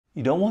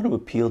You don't want to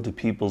appeal to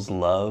people's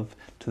love,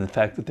 to the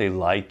fact that they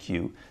like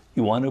you.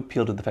 You want to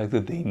appeal to the fact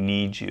that they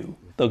need you.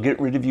 They'll get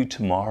rid of you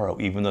tomorrow,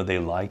 even though they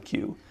like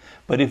you.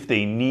 But if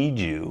they need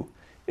you,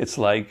 it's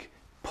like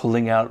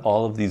pulling out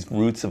all of these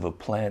roots of a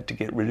plant to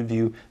get rid of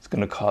you. It's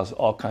going to cause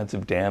all kinds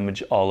of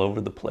damage all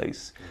over the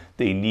place.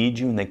 They need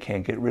you and they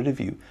can't get rid of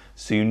you.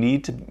 So you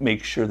need to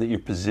make sure that your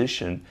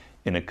position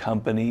in a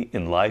company,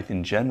 in life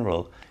in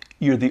general,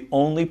 you're the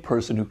only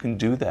person who can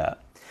do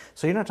that.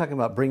 So you're not talking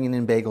about bringing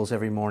in bagels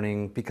every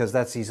morning, because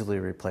that's easily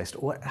replaced.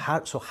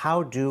 So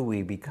how do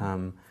we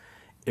become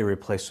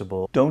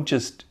irreplaceable? Don't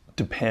just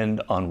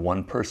depend on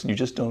one person. You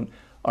just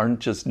aren't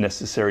just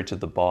necessary to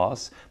the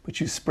boss, but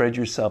you spread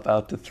yourself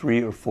out to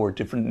 3 or 4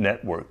 different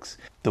networks.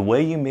 The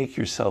way you make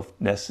yourself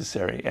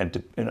necessary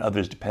and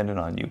others dependent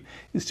on you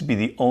is to be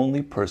the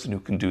only person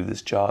who can do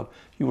this job.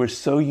 You are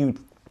so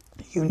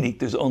unique.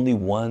 There's only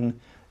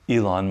one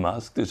Elon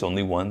Musk. There's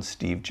only one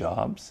Steve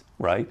Jobs,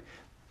 right?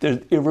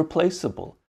 They're irreplaceable.